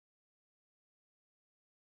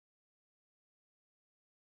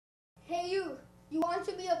Hey you want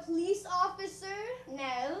to be a police officer?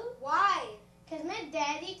 No. Why? Because my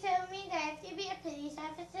daddy told me that if you be a police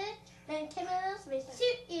officer, then criminals will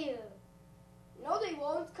shoot you. No, they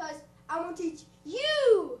won't, because I'm going to teach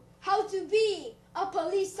you how to be a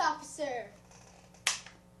police officer.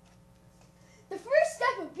 The first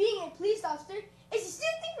step of being a police officer is to do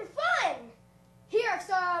things for fun. Here are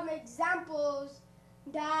some examples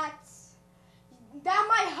that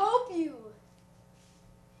might help you.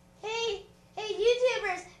 Hey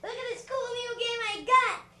YouTubers, look at this cool new game I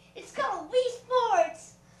got. It's called Wii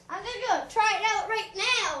Sports. I'm going to go try it out right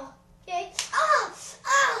now. Okay?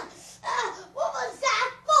 What was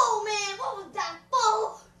that for, man? What was that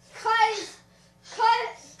for? Cause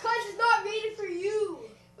it's not rated for you.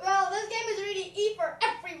 Well, this game is rated E for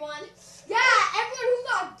everyone. Yeah, everyone who's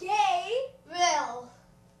not gay. Well,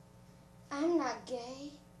 I'm not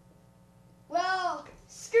gay. Well,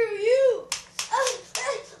 screw you.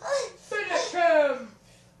 Finish him!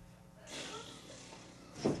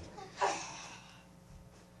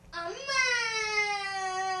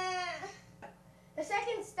 The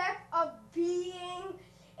second step of being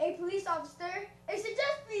a police officer is to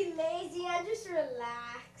just be lazy and just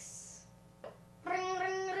relax. Ring,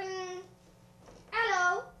 ring, ring.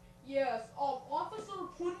 Hello. Yes, Officer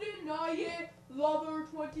Punde Naye, Lover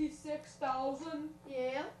 26,000.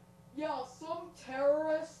 Yeah. Yeah, some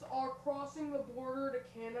terrorists are crossing the border to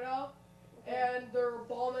Canada, and they're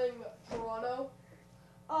bombing Toronto.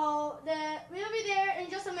 Oh, we'll be there in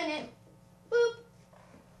just a minute. Boop.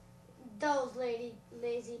 Those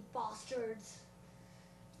lazy bastards.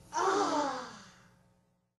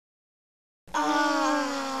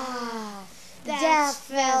 That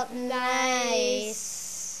felt nice.